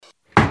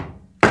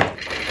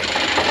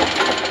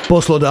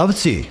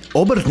Poslodavci,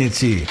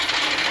 obrtnici,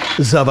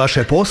 za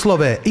vaše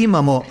poslove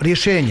imamo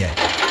rješenje.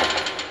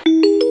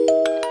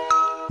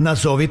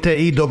 Nazovite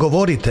i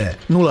dogovorite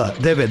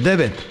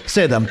 099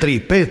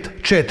 735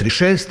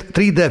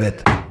 4639.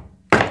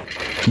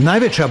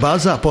 Najveća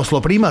baza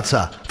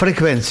posloprimaca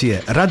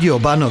frekvencije Radio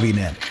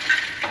Banovine.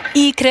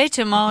 I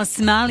krećemo s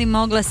malim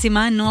oglasima.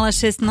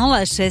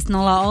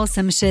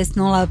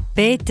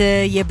 060-608-605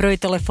 je broj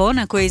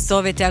telefona koji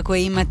zovete ako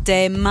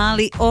imate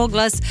mali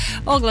oglas.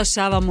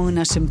 Oglašavamo u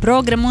našem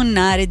programu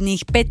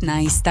narednih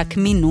 15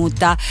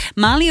 minuta.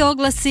 Mali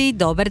oglasi,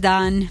 dobar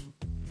dan.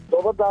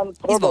 Dobar dan,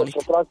 prodao se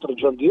traktor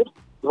John Deere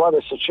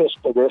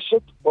 2650,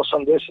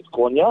 80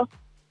 konja,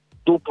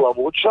 dupla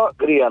vuča,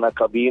 grijana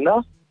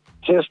kabina,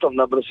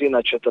 cestovna brzina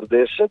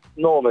 40,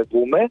 nove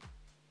gume,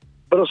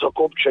 brzo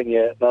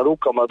kopčenje na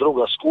rukama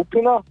druga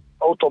skupina,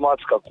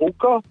 automatska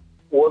kuka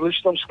u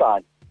odličnom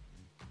stanju.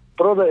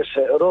 Prodaje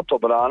se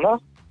rotobrana,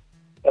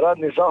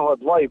 radni zahvat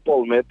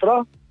 2,5 metra,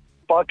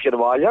 pakir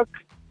valjak,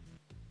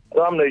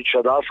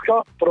 ravnajuća daska,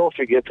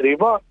 profi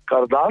getriba,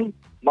 kardan,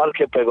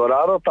 marke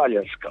Pegoraro,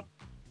 talijanska.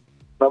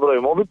 Na broj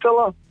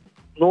mobitela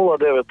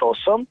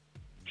 098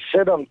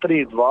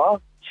 732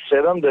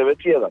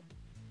 791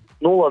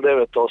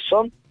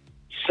 098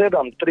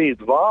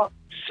 732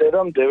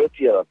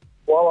 791.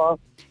 Hvala.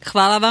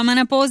 Hvala vama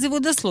na pozivu,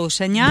 do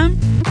slušanja.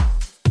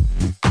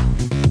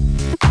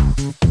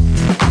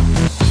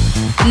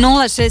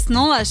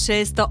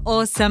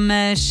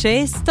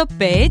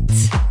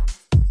 060-608-605.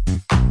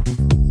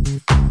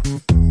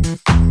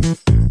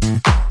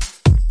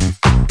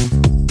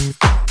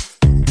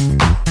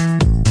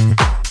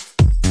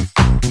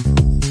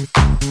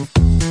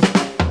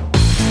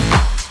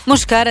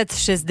 Muškarac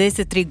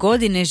 63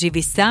 godine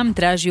živi sam,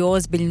 traži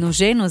ozbiljnu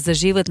ženu za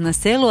život na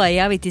selu, a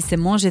javiti se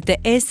možete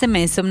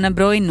SMS-om na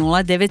broj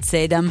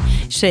 097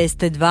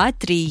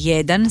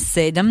 6231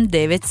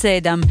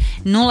 797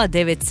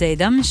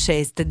 097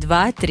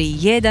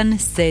 6231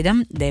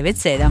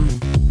 797.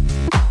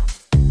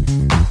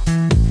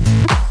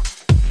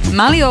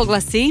 Mali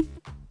oglasi.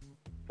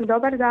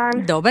 Dobar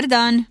dan. Dobar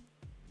dan.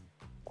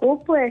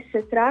 Kupuje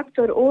se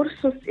traktor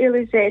Ursus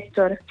ili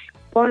Zetor.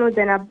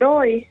 Ponude na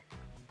broj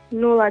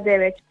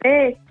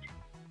 095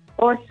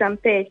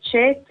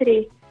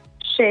 854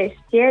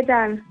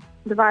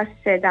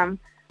 6127.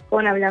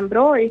 Ponavljam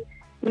broj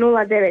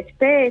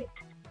 095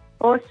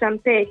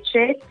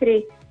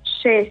 854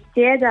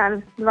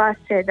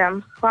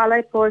 6127. Hvala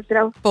i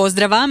pozdrav.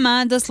 Pozdrav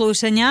vama, do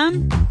slušanja.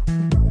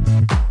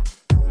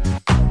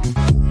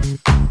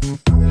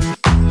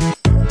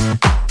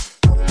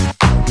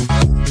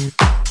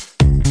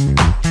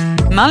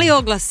 Mali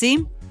oglasi.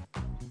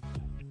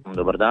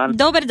 Dobar dan.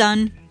 Dobar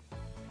dan.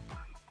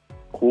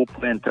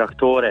 Kupujem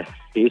traktore,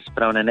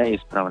 ispravne,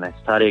 neispravne,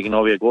 starijeg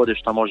novijeg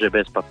godišta, može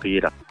bez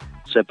papira.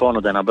 Sve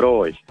ponude na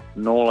broj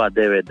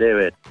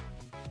 099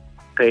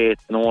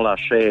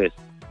 506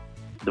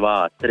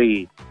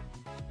 23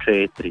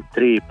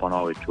 43,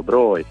 ponovit ću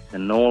broj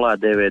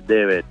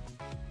 099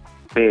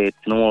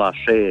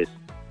 506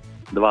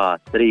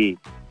 23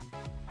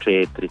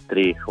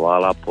 43.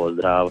 Hvala,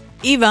 pozdrav.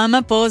 I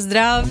vama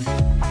pozdrav.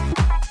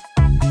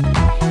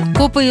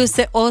 Kupuju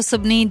se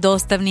osobni i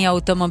dostavni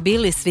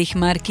automobili svih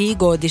marki i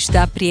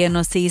godišta,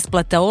 prijenos i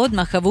isplata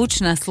odmah,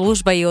 vučna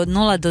služba i od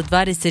 0 do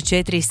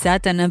 24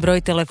 sata na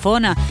broj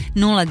telefona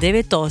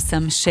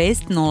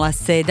 098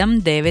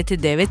 607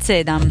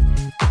 997.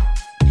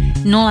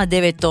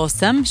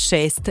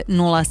 098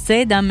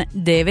 607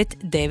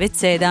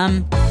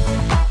 997.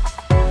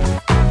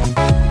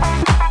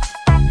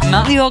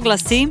 Mali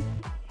oglasi.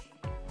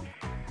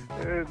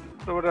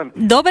 Dobar dan.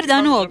 Dobar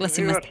dan, u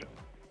oglasima ste.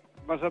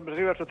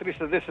 Zamrzivač od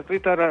 310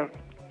 litara,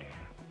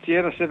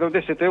 cijena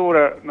 70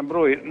 eura, na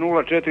broj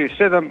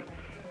 047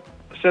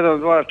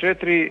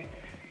 724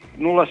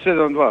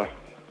 072.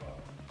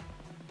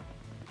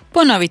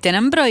 Ponovite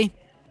nam broj.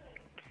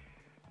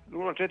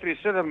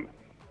 047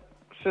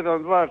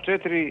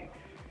 724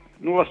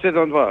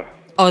 072.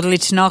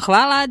 Odlično,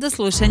 hvala, do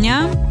slušanja.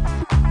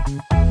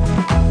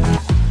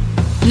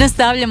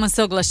 Nastavljamo s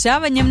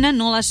oglašavanjem na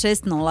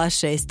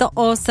 060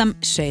 608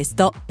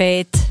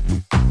 605.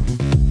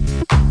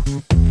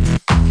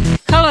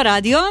 Halo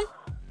radio.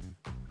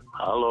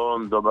 Halo,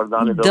 dobar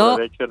dan i dobar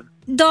večer.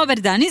 Dobar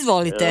dan,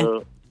 izvolite.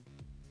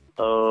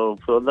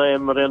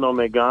 Prodajem Renault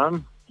Megane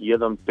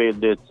 1.5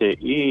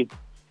 DCI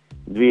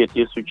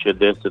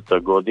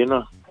 2010.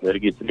 godina,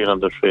 registriran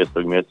do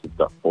 6.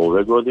 mjeseca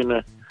ove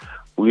godine,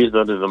 u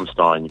izvanrednom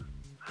stanju.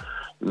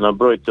 Na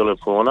broj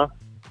telefona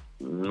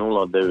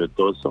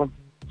 098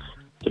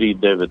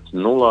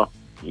 390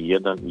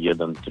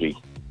 113.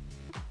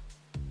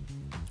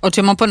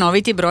 Hoćemo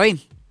ponoviti broj?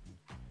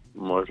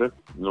 Može,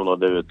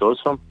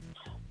 098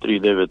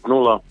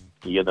 390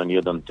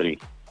 113.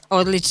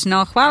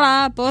 Odlično,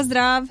 hvala,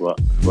 pozdrav.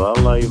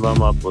 Hvala i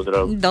vama,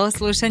 pozdrav. Do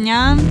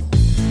slušanja.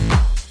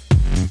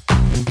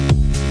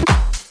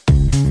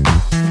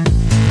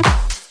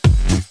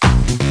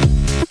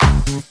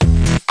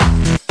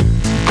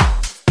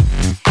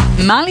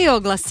 Mali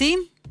oglasi.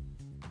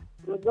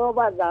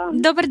 Dobar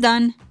dan. Dobar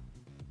dan.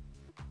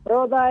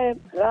 prodajem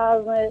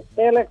razne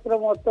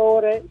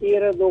elektromotore i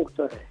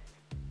reduktore.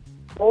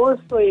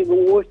 Postoji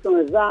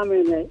mogućnost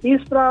zamjene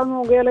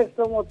ispravnog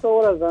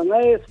elektromotora za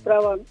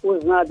neispravan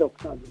uz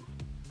nadoknadu.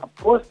 A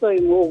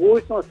postoji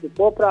mogućnost i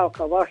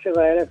popravka vašeg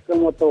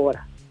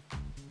elektromotora.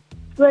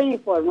 Sve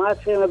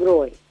informacije na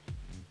broj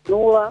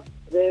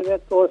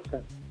 098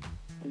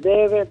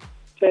 94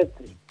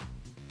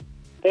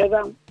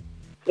 777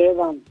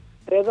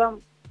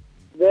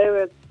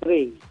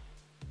 93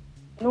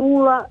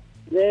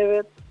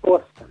 098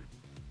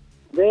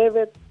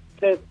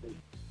 94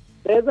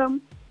 777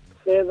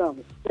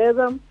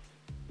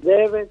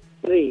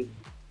 93.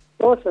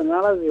 To se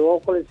nalazi u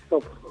okolici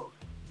Topovskog.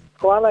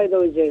 Hvala i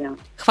doviđenja.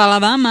 Hvala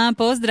vama,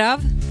 pozdrav.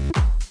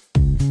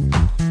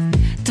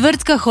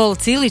 Tvrtka Hol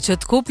Cilić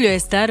otkupljuje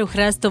staru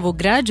hrastovu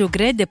građu,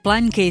 grede,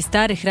 planjke i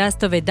stare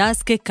hrastove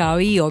daske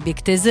kao i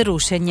objekte za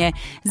rušenje.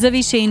 Za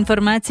više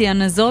informacija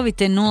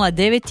nazovite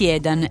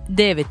 091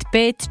 95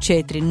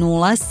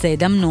 40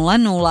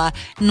 700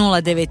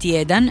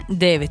 091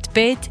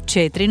 95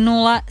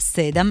 40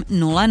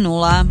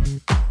 700.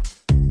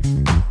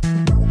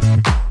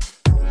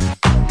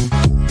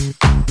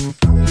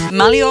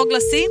 Mali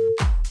oglasi.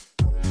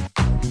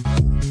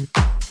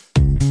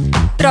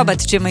 Probat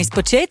ćemo iz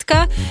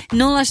početka.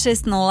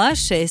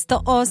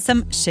 060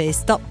 608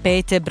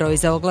 605 broj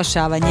za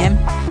oglašavanje.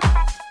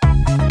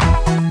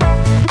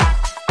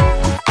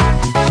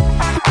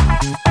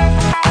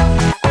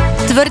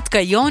 Tvrtka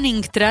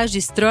Joning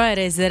traži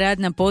strojare za rad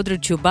na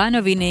području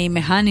Banovine i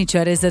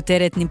mehaničare za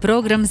teretni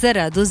program za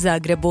rad u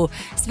Zagrebu.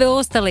 Sve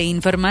ostale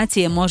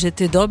informacije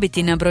možete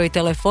dobiti na broj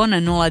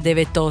telefona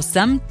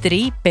 098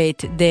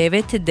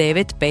 359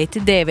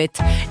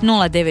 959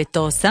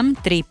 098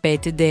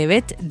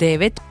 359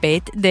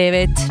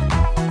 959.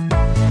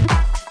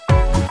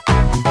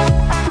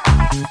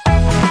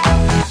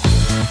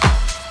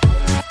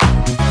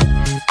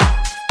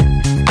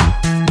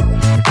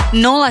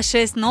 Nula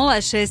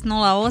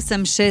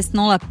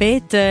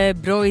 60608605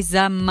 broj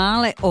za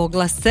male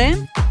oglase.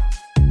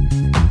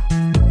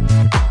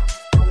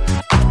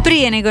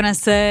 Prije nego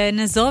nas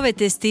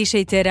nazovete,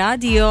 stišajte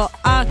radio,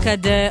 a kad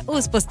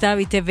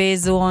uspostavite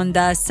vezu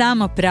onda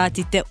samo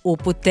pratite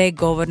upute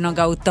govornog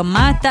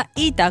automata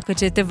i tako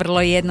ćete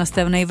vrlo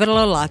jednostavno i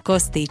vrlo lako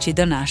stići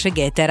do našeg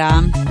etera.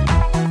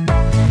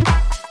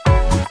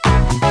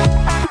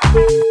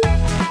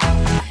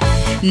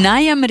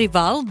 Najam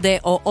Rival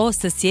d.o.o.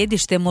 sa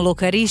sjedištem u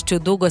Lukarišću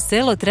Dugo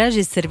Selo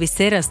traži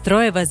servisera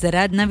strojeva za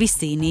rad na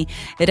visini.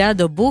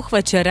 Rad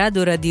obuhvaća rad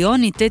u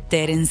radioni te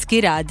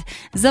terenski rad.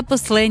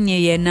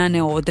 Zaposlenje je na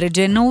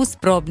neodređeno uz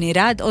probni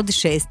rad od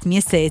 6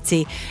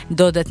 mjeseci.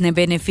 Dodatne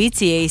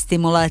beneficije i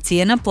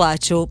stimulacije na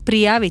plaću.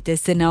 Prijavite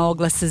se na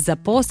oglas za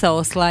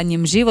posao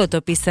slanjem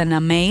životopisa na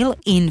mail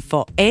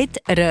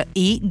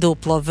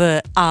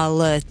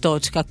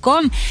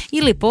info@riduploval.com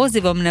ili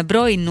pozivom na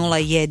broj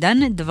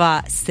 01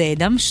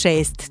 27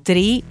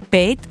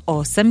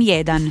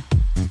 63581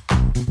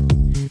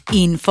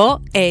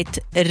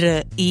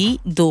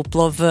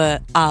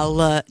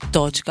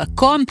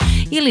 info@riduploval.com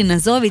ili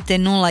nazovite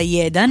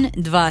 01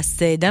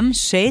 27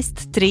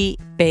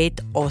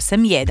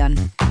 63581.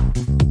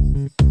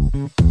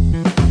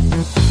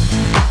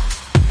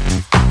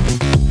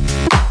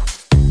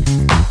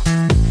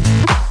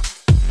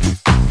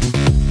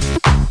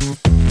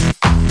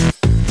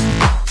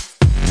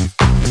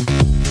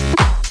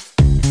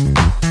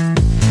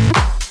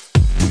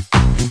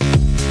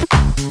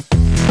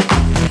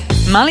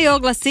 Mali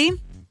oglasi.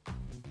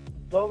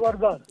 Dobar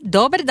dan.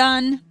 Dobar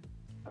dan.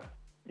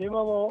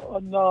 Imamo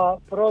na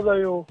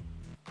prodaju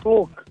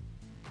plug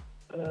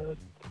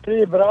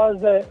 3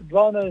 braze,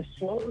 12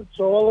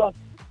 cola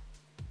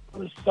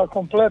sa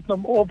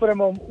kompletnom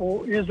opremom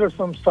u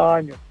izvrsnom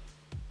stanju.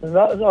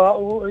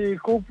 I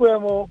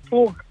kupujemo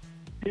plug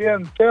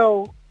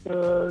IMT-u,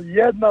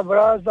 jedna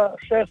braza,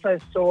 16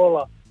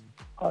 cola.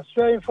 A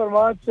sve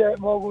informacije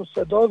mogu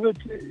se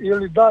dobiti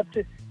ili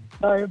dati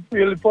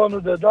ili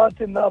ponude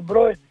dati na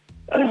broj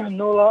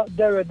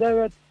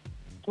 099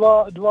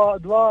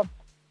 222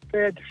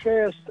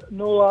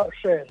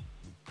 5606.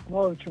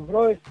 Novit ću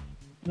broj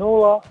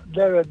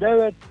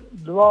 099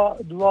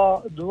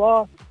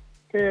 222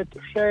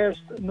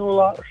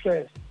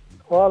 5606.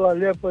 Hvala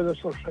lijepo i do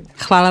slušanja.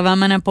 Hvala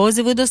vama na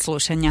pozivu, do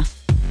slušanja.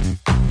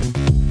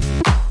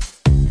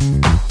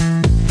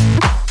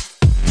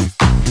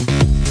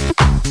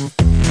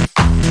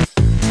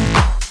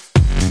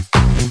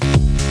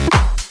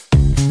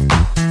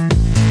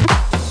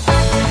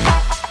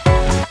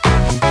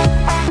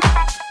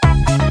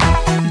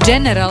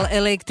 General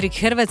Electric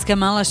Hrvatska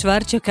Mala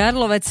Švarća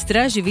Karlovac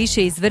traži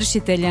više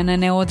izvršitelja na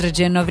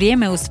neodređeno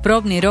vrijeme uz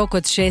probni rok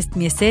od 6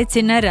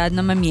 mjeseci na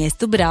radnom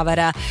mjestu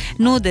bravara.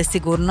 Nude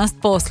sigurnost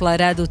posla,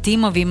 rad u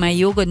timovima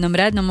i ugodnom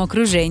radnom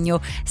okruženju,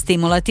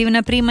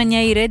 stimulativna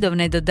primanja i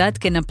redovne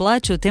dodatke na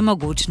plaću te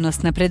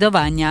mogućnost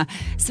napredovanja.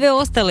 Sve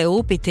ostale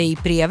upite i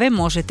prijave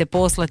možete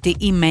poslati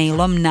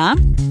e-mailom na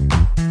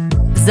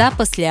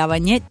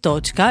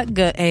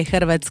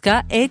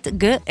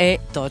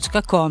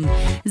zaposljavanje.gehrvatska@ge.com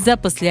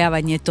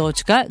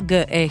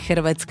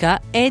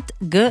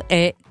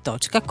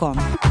zaposljavanje.gehrvatska@ge.com.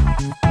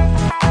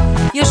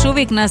 Još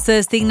uvijek nas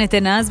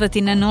stignete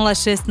nazvati na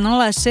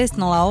 060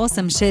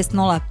 608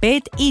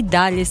 605 i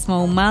dalje smo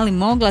u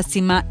malim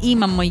oglasima.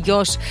 Imamo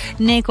još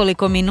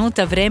nekoliko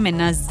minuta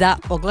vremena za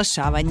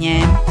oglašavanje.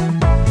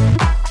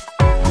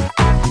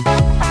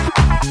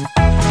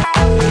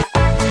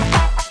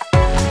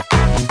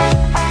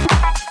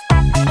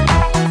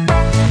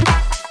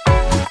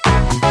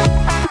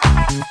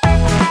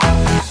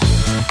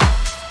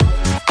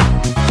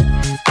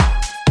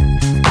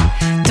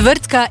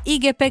 Tvrtka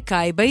IGP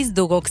Kajba iz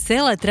Dugog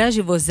Sela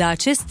traži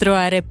vozače,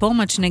 strojare,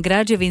 pomoćne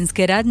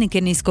građevinske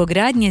radnike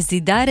niskogradnje,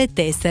 zidare,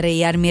 tesare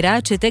i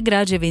armirače te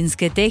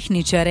građevinske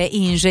tehničare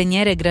i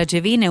inženjere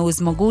građevine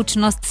uz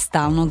mogućnost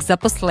stalnog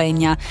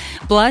zaposlenja.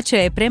 Plaća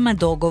je prema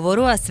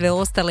dogovoru, a sve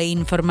ostale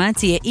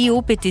informacije i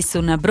upiti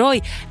su na broj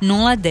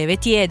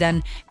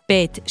 091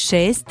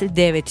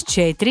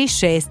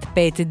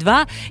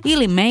 5694652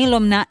 ili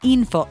mailom na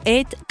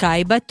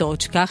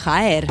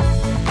info@kajba.hr.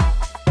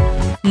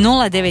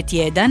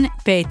 091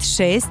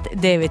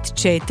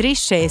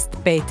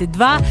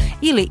 5694652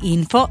 ili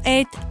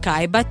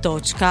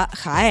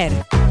info@kajba.hr.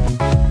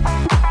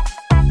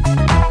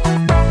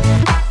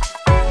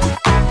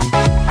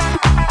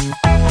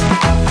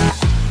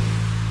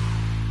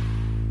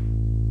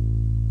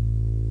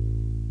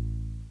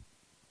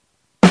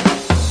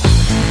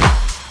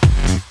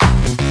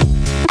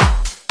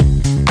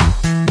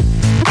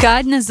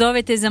 Kad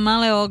nazovete za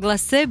male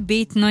oglase,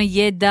 bitno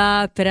je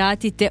da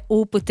pratite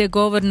upute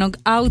govornog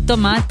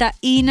automata,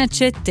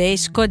 inače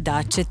teško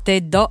da ćete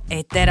do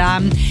etera.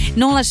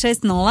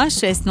 060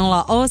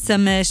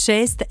 608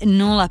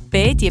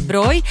 605 je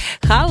broj.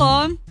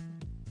 Halo?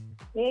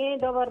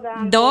 Dobar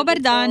dan. Dobar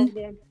dan.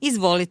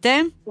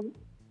 Izvolite.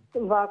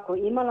 Ovako,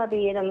 imala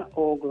bi jedan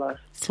oglas.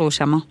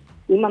 Slušamo.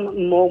 Imam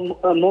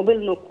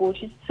mobilnu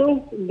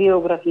kućicu,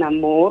 Biograd na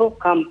moru,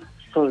 kamp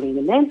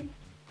Soline.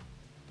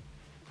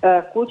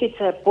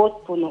 Kućica je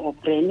potpuno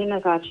opremljena,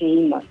 znači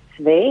ima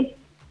sve,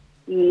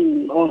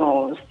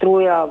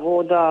 struja,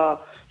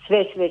 voda,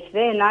 sve,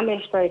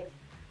 namještaj.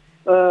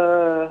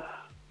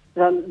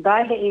 Za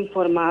dalje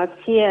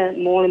informacije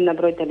molim na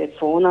broj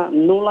telefona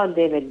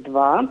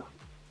 092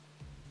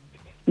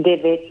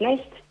 19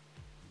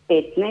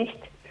 15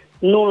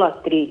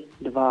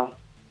 032.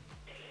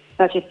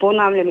 Znači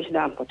ponavljam još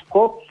jedan pot.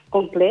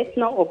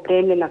 Kompletno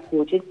opremljena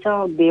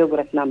kućica,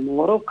 Biograd na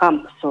moru,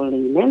 kamp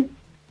Soline,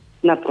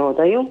 na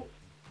prodaju.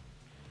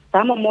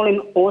 Samo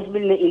molim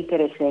ozbiljne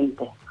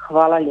interesente.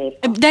 Hvala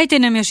lijepo. Dajte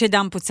nam još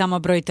jedan put samo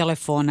broj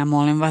telefona,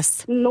 molim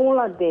vas.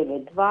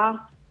 092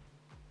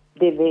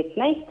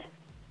 19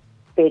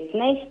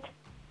 15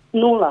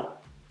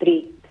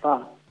 032.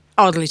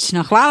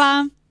 Odlično,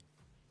 hvala.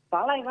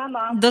 Hvala i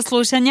vama. Do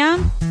slušanja.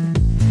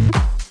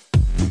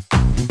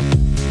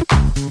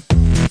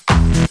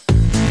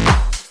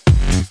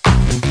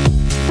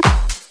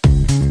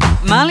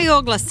 Mali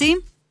oglasi.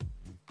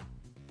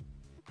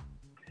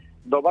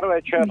 Dobar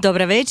večer.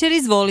 Dobar večer,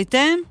 izvolite.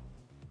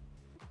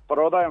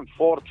 Prodajem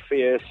Ford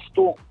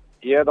Fiestu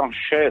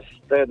 1.6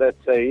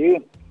 TDCi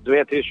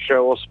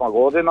 2008.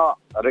 godina,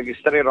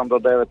 registriram do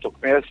 9.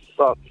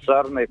 mjeseca,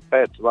 crni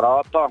 5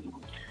 vrata,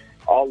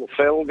 alu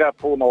felge,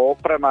 puno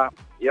opreme,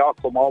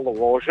 jako malo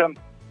vožen,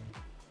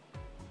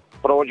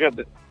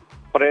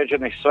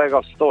 pređenih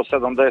svega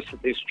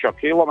 170.000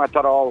 km,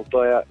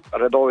 auto je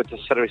redovito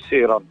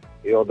servisiran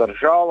i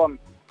održavan.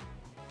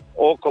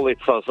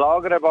 Okolica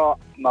Zagreba,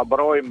 na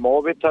broj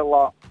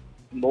mobitela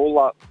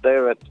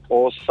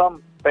 098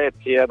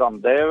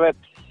 519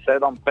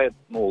 750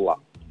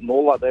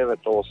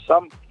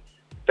 098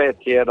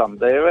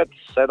 519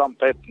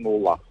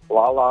 750.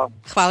 Hvala.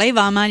 Hvala i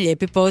vama,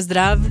 lijepi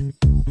pozdrav.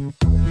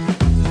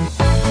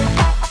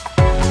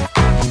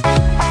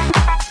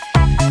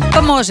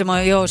 Pa možemo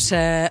još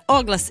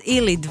oglas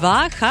ili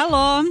dva.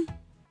 Halo.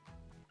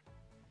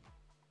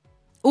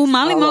 U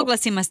malim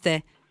oglasima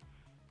ste.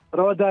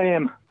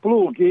 Prodajem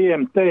plug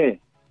IMT,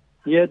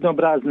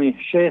 jednobrazni,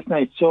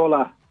 16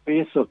 cola,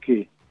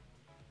 visoki.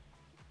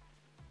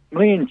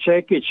 Mlin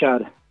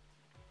čekićar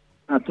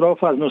na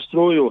trofaznu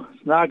struju,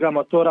 snaga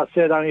motora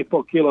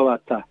 7,5 kW,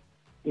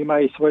 ima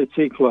i svoj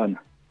ciklon.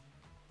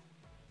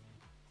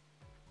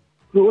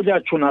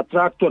 Ruljaču na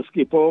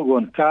traktorski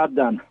pogon,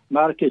 kardan,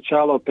 marke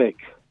Čalopek.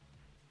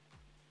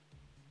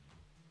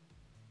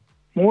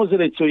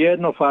 Muzilicu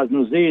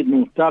jednofaznu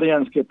zidnu,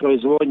 talijanske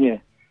proizvodnje,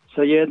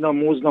 sa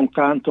jednom uznom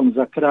kantom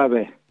za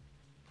krave.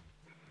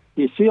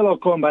 I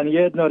silokomban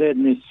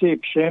jednoredni SIP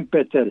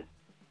Šempeter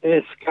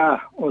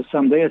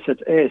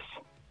SK80S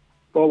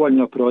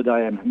povoljno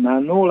prodajem na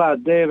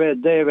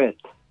 099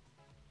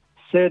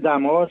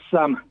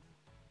 78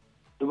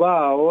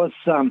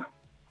 28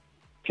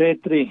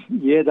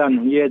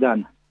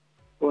 411.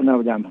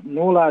 Ponavljam,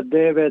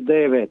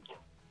 099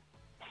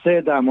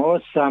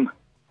 78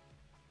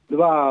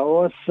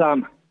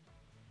 28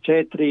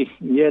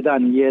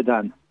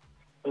 411.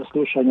 Do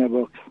slušanja,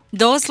 Bog.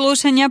 Do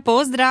slušanja,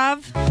 pozdrav.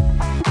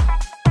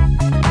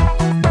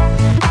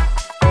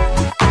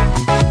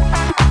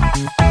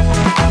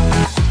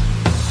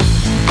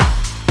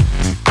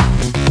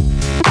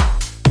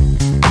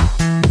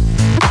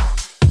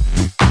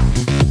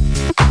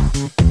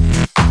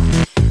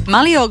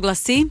 Mali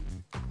oglasi.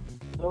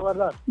 Dobar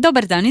dan.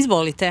 Dobar dan,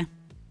 izvolite.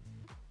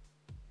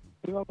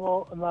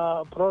 Imamo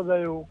na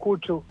prodaju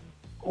kuću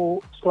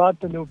u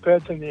Slatini u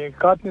Petrinji.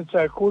 Katnica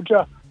je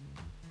kuća,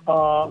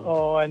 a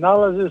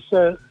nalazi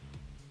se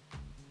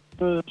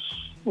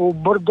u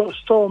brdo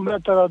 100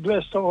 metara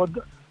 200 od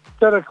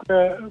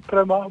crkve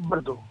prema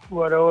brdu,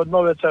 gore od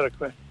Nove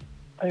crkve.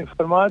 A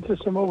informacije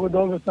se mogu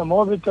dobiti na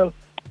mobitel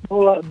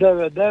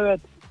 099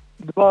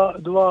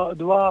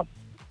 222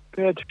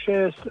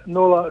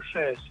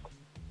 5606.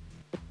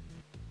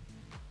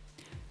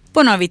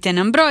 Ponovite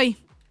nam broj.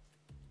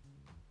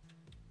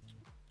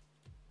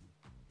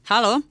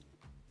 Halo?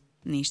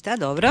 Ništa,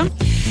 dobro.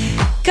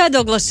 Kad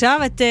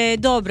oglašavate,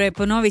 dobro je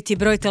ponoviti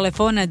broj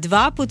telefona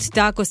 2 put,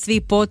 tako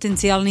svi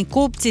potencijalni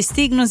kupci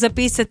stignu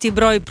zapisati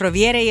broj,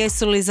 provjere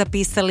jesu li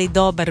zapisali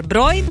dobar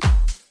broj.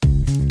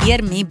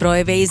 Jer mi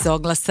brojeve iz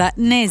oglasa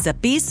ne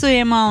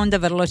zapisujemo, onda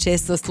vrlo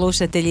često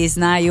slušatelji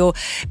znaju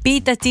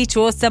pitati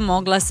čuo sam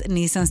oglas,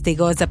 nisam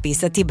stigao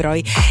zapisati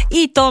broj.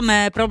 I tom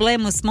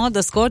problemu smo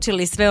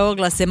doskočili, sve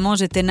oglase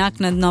možete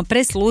naknadno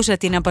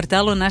preslušati na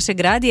portalu našeg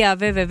radija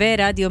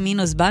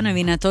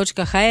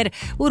www.radio-banovina.hr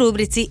u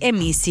rubrici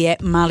emisije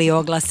Mali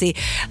oglasi.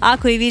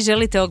 Ako i vi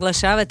želite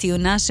oglašavati u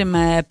našem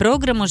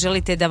programu,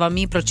 želite da vam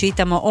mi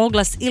pročitamo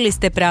oglas ili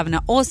ste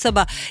pravna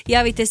osoba,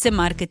 javite se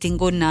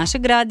marketingu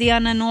našeg radija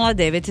na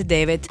 099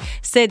 735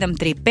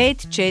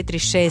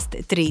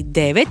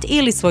 4639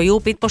 ili svoj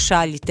upit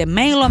pošaljite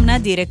mailom na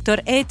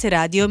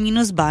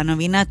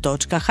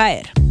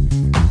direktor@radio-banovina.hr.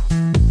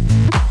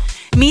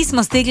 Mi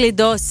smo stigli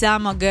do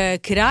samog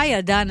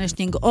kraja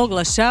današnjeg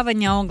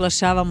oglašavanja.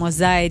 Oglašavamo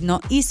zajedno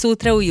i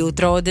sutra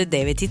ujutro od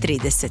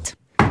 9:30.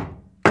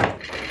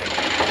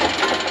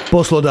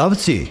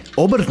 Poslodavci,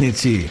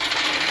 obrtnici,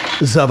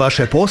 za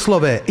vaše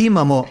poslove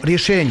imamo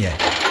rješenje.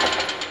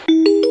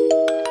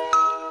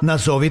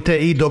 Nazovite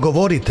i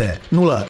dogovorite